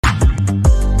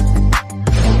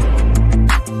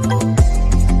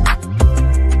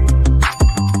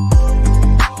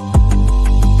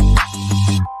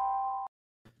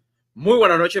Muy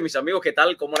buenas noches, mis amigos. ¿Qué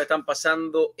tal? ¿Cómo le están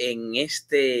pasando en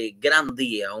este gran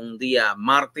día? Un día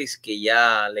martes que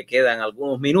ya le quedan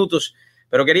algunos minutos,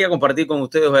 pero quería compartir con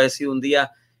ustedes. Ha sido un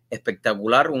día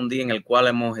espectacular, un día en el cual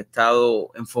hemos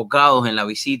estado enfocados en la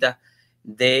visita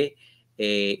de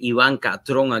Ivanka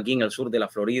Trump aquí en el sur de la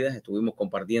Florida. Estuvimos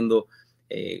compartiendo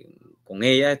con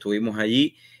ella, estuvimos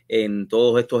allí en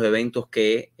todos estos eventos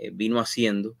que vino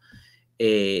haciendo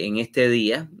en este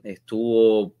día.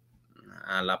 Estuvo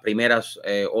a las primeras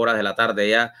horas de la tarde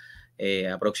ya,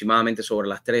 aproximadamente sobre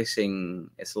las 3 en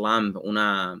Slam,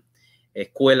 una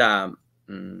escuela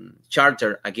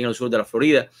charter aquí en el sur de la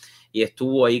Florida, y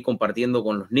estuvo ahí compartiendo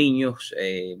con los niños,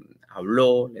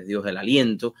 habló, les dio el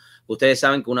aliento. Ustedes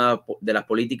saben que una de las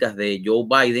políticas de Joe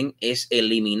Biden es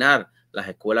eliminar las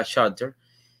escuelas charter,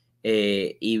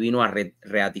 y vino a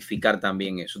ratificar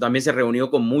también eso. También se reunió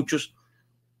con muchos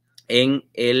en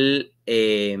el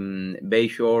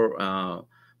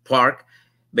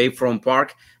Bayfront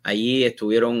Park. Allí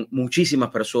estuvieron muchísimas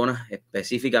personas.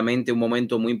 Específicamente un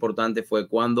momento muy importante fue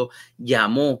cuando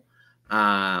llamó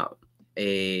a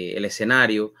el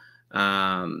escenario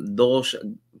a dos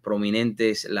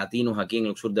prominentes latinos aquí en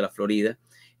el sur de la Florida.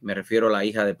 Me refiero a la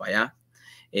hija de Payá,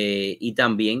 y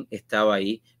también estaba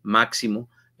ahí Máximo,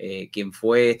 quien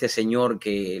fue este señor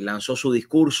que lanzó su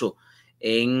discurso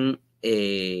en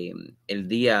el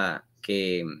día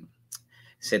que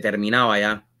se terminaba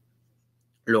ya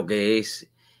lo que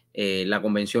es la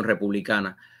convención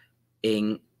republicana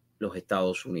en los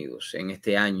Estados Unidos en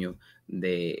este año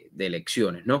de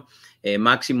elecciones, ¿no?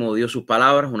 Máximo dio sus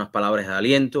palabras, unas palabras de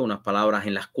aliento, unas palabras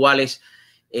en las cuales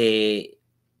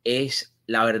es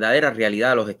la verdadera realidad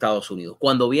de los Estados Unidos.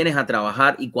 Cuando vienes a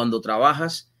trabajar y cuando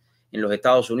trabajas en los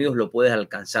Estados Unidos lo puedes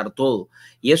alcanzar todo.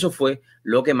 Y eso fue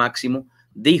lo que Máximo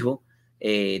dijo.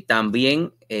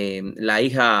 También la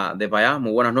hija de Payá.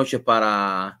 Muy buenas noches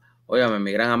para, óigame,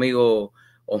 mi gran amigo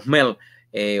Osmel.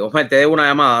 Osmel, te debo una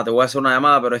llamada, te voy a hacer una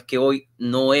llamada, pero es que hoy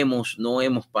no hemos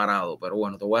parado. Pero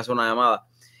bueno, te voy a hacer una llamada,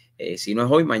 si no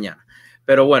es hoy, mañana.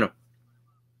 Pero bueno,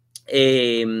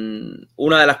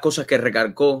 una de las cosas que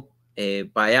recargó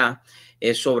Payá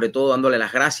es sobre todo dándole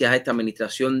las gracias a esta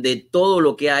administración de todo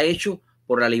lo que ha hecho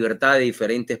por la libertad de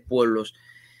diferentes pueblos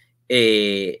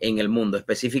en el mundo,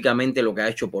 específicamente lo que ha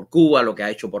hecho por Cuba, lo que ha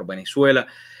hecho por Venezuela.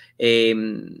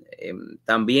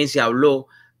 También se habló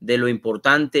de lo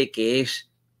importante que es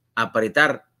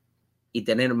apretar y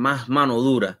tener más mano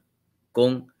dura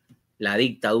con la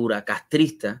dictadura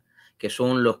castrista, que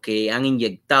son los que han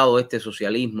inyectado este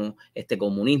socialismo, este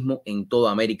comunismo en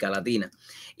toda América Latina.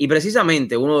 Y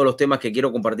precisamente uno de los temas que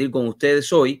quiero compartir con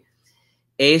ustedes hoy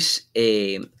es,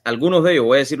 algunos de ellos,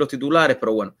 voy a decir los titulares,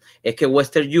 pero bueno, es que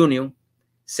Western Union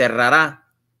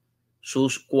cerrará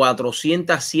sus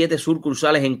 407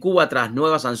 sucursales en Cuba tras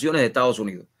nuevas sanciones de Estados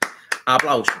Unidos.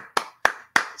 Aplauso.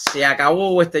 Se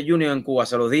acabó Western Union en Cuba.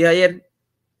 Se los dije ayer,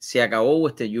 se acabó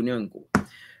Western Union en Cuba.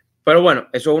 Pero bueno,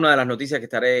 eso es una de las noticias que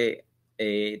estaré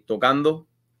tocando,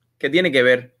 que tiene que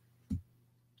ver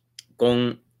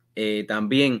con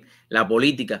también la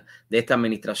política de esta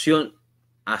administración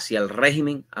hacia el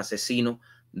régimen asesino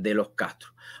de los Castro.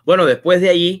 Bueno, después de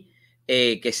allí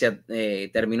que se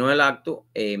terminó el acto,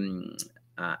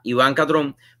 Ivanka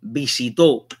Trump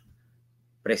visitó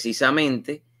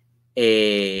precisamente,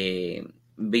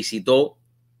 visitó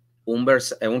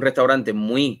un restaurante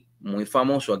muy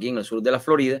famoso aquí en el sur de la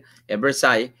Florida, el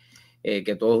Versalles,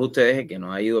 que todos ustedes que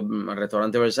no han ido al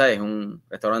restaurante Versalles, es un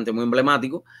restaurante muy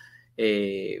emblemático,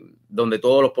 donde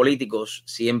todos los políticos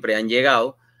siempre han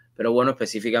llegado. Pero bueno,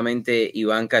 específicamente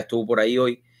Ivanka estuvo por ahí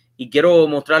hoy y quiero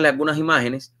mostrarles algunas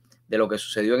imágenes de lo que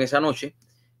sucedió en esa noche,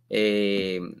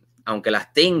 aunque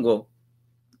las tengo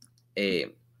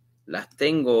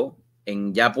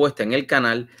ya puestas en el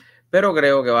canal, pero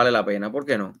creo que vale la pena. ¿Por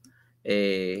qué no?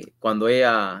 Cuando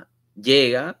ella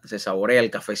llega, se saborea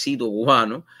el cafecito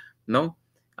cubano, ¿no?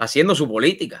 Haciendo su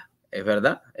política, es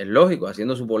verdad, es lógico,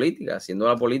 haciendo su política, haciendo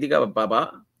la política,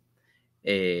 papá.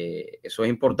 Eso es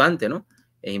importante, ¿no?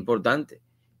 Es importante.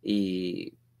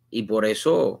 Y por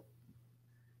eso,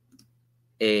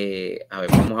 a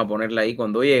ver, vamos a ponerla ahí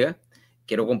cuando llega.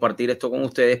 Quiero compartir esto con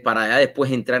ustedes para ya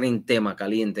después entrar en tema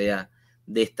caliente ya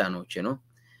de esta noche, ¿no?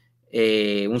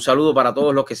 Un saludo para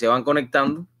todos los que se van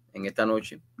conectando en esta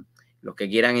noche. Los que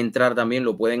quieran entrar también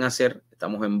lo pueden hacer.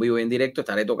 Estamos en vivo y en directo.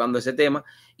 Estaré tocando ese tema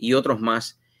y otros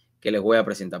más que les voy a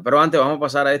presentar. Pero antes vamos a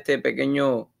pasar a este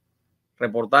pequeño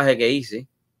reportaje que hice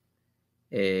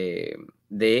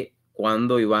de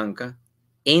cuando Ivanka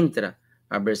entra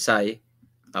a Versalles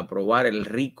a probar el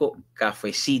rico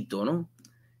cafecito, ¿no?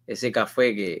 Ese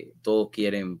café que todos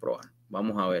quieren probar.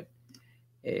 Vamos a ver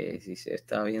si se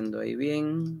está viendo ahí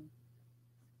bien.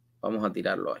 Vamos a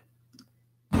tirarlo ahí.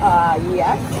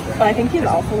 Yes, but I think he's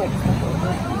also like.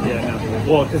 Yeah, no.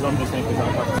 Well, because I'm just saying, because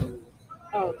I'm talking.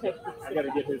 Oh, okay. I gotta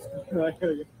get his. I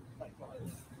gotta get.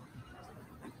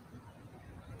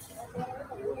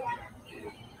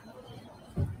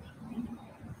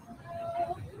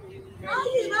 Hi,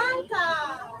 Ivanka.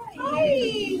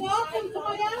 Hi, welcome to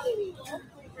Miami.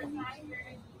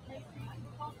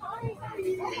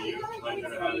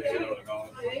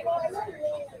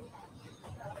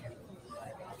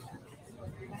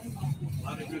 A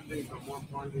lot of good things, but more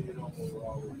importantly, you know, we're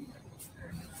always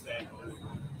staying.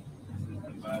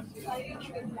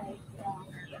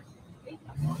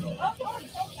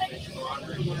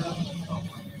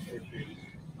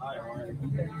 Hi, how are you?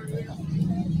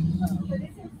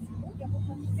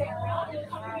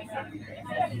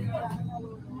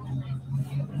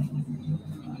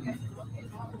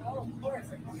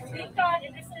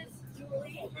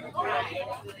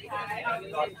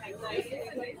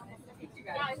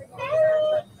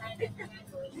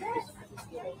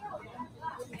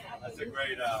 That's a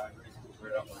great,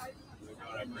 great up. They're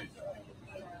doing a great job.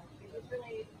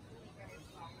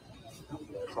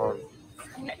 Sorry.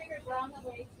 We're on the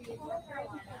way to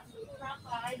front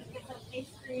line to get some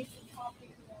pastries and coffee.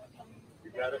 You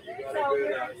got a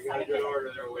good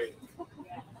order there waiting.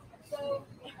 So,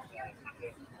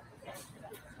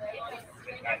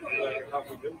 You like your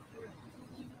coffee too?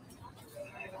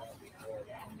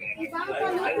 Ivanka, look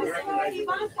this way,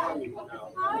 Ivanka.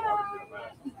 Hi.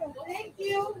 Thank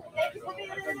you. Thank you for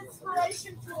being an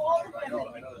inspiration to all of them.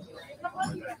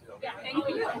 Thank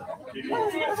you.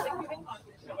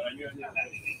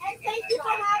 And thank you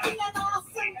for having an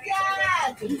awesome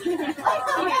dad. Thank you.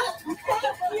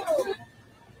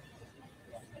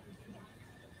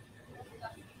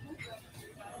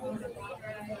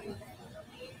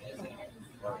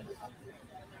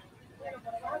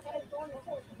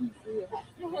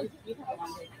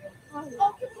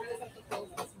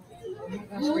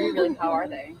 Really, how are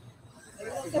they?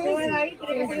 So I've been at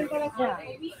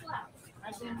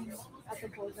the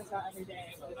Boys Restaurant every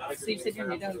day. So you said you're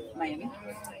new to Miami?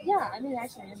 Yeah, I mean,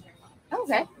 actually, I'm here. Oh,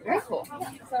 okay, very cool.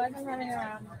 Yeah, so I've been running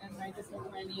around and I just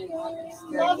moved my knee in August.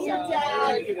 Love your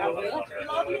dad.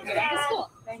 Love your dad.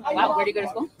 Wow, where do you go to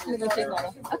school? University of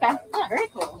Florida. Okay, yeah, very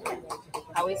cool.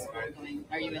 How is school going?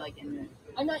 Are you like in?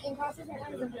 I'm not in classes right now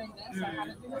because I'm doing this. So I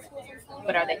haven't been to school and stuff.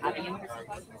 But are they having in-person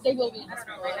classes? They will be in person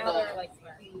right now. They're like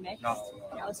mixed. No.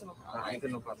 Yeah, listen, no problem. La gente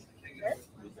no pasa.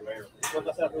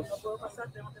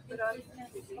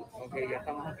 Ok, ya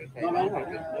estamos aquí.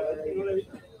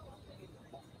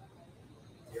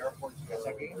 ¿Estás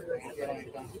aquí?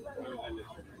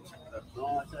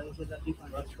 No, esa es la tipa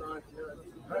restaurant.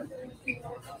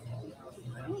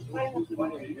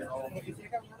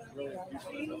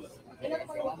 Hey,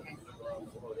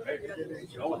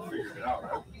 no one figured it out,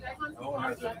 right? No one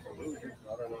has a solution. I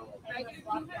don't know.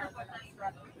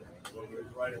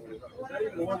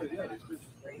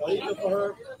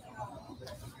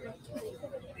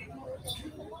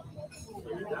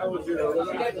 That was your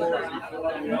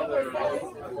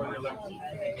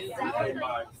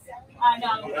I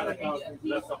know.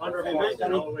 That's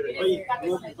 100 all the way to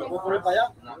 ¿Puedo poner para allá?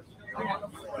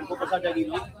 ¿Puedo pasarte aquí,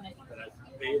 no?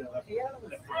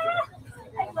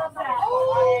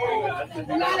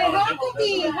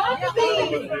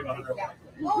 Huckabee.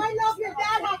 Oh, I love your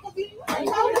dad, Huckabee. I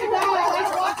love your dad. I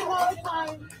watch him all the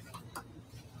time.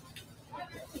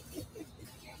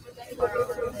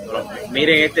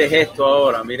 Miren este gesto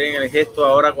ahora, miren el gesto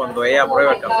ahora cuando ella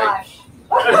prueba el café.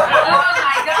 Oh my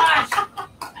gosh.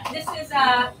 This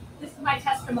is my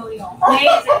testimonial.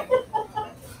 Amazing.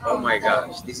 Oh my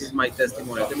gosh, this is my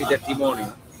testimony. Este es mi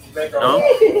testimonio. ¿No?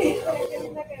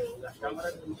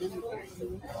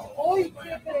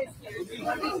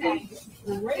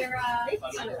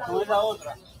 ¿Cómo es la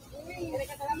otra?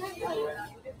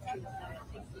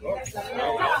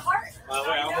 I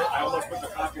almost put the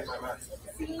coffee in my mouth.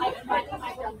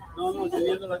 No, estoy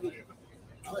viéndolo aquí.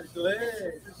 A ver, esto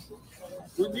es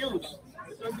good news.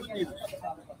 Esto es good news.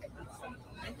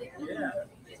 Yeah.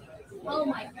 Oh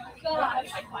my gosh. I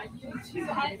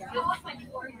lost my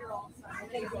 4-year-old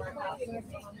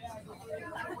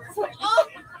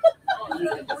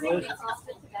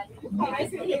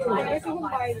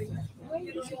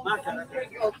Máscara.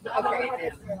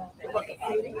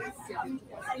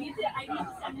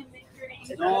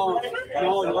 No,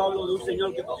 yo hablo de un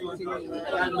señor que pasó aquí.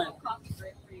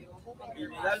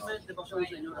 Legalmente pasó un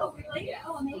señor.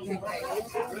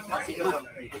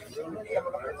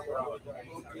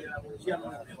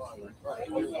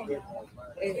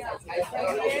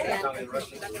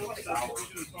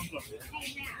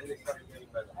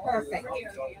 Perfect.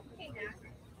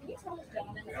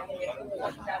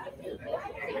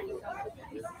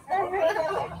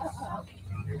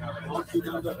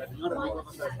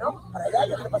 Para allá,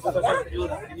 yo te paso para allá.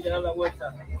 Tiene que dar la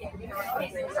vuelta.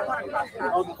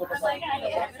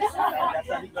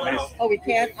 Oh, we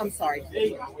can't? I'm sorry.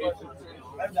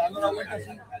 Dando la vuelta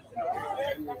así.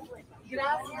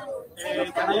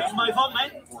 Gracias. Can I use my phone, man?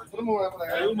 Can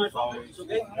I use my phone? It's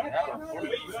okay?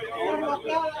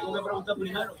 Tengo que preguntar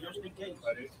primero, just in case.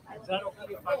 Claro.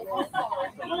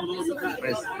 No, you can't.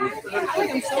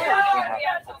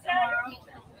 I'm sorry.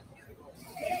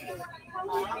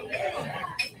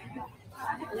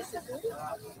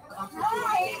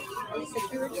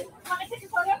 Security? Want to take a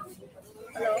photo?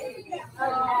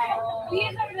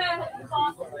 These are the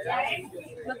bosses, right?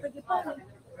 El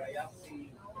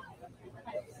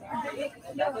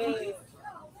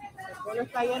pueblo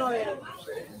está lleno de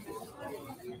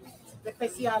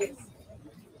especiales.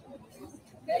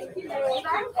 Thank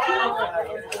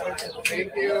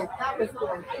you.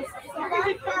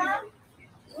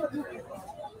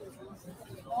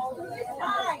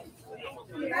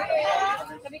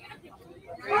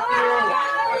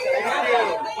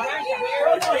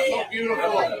 So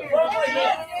beautiful.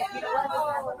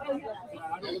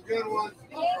 Have a good one.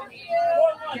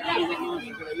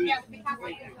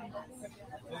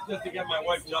 It's just to get my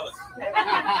wife jealous.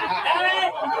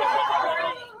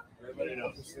 Everybody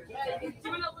knows.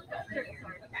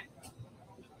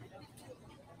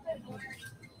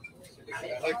 I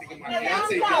like to get my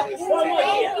fiance jealous.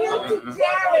 Thank you to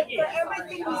Jared for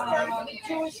everything he's done for the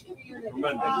Jewish community.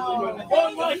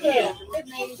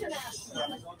 It's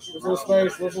international.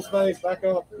 Little space, back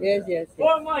up. Yes, yes.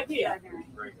 4 more years.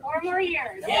 4 more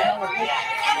years. Sure.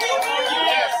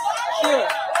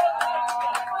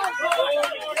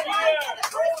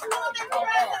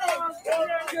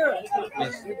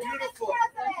 Yes. You're beautiful.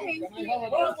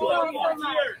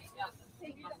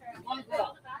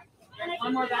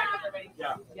 One more back, everybody.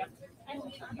 Yeah. Yep.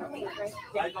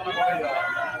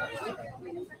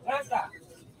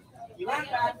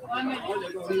 Ivanka, 1 minute.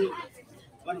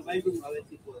 Bueno, ven a ver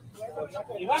si puedo.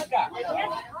 Ivanka,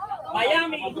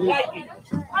 Miami, Mikey.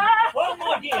 4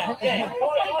 more here. Yeah,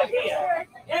 4 more here.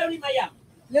 Every Miami.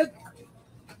 Look.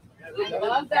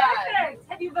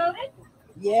 Have you voted?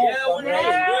 Yes. We're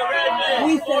ready.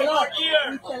 We 4 select. more years.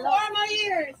 We select. 4 more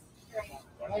years.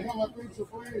 I have my pizza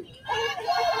for you.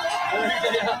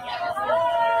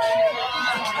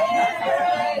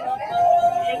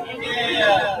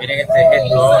 Miren este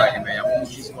gesto ahora que me llamó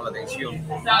muchísimo la atención.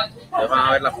 Ustedes van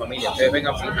a ver la familia. Ustedes ven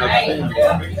al fondo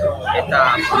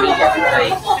esta familia que está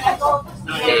ahí.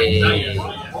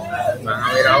 Van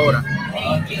a ver ahora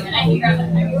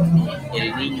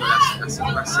el niño hace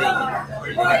una seña.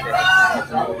 El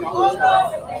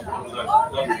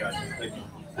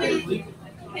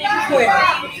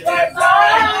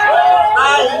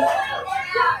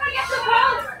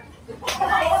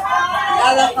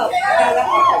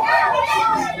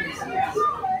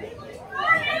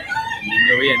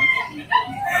niño viene.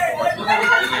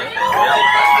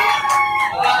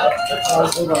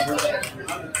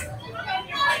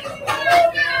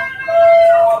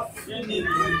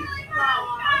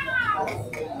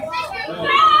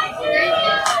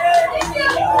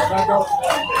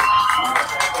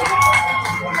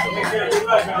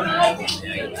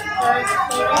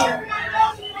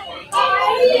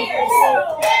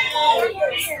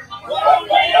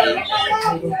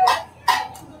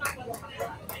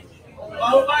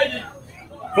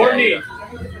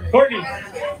 Courtney.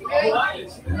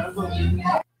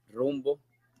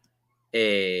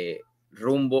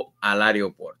 Rumbo al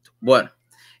aeropuerto. Bueno,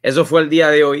 eso fue el día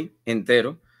de hoy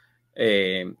entero.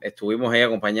 Estuvimos ahí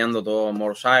acompañando todo el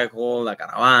motorcycle, la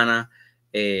caravana.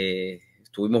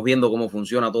 Estuvimos viendo cómo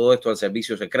funciona todo esto del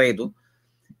servicio secreto.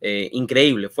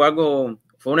 Increíble. Fue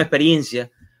una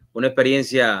experiencia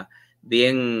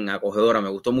bien acogedora. Me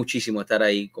gustó muchísimo estar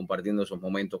ahí compartiendo esos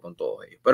momentos con todos ellos.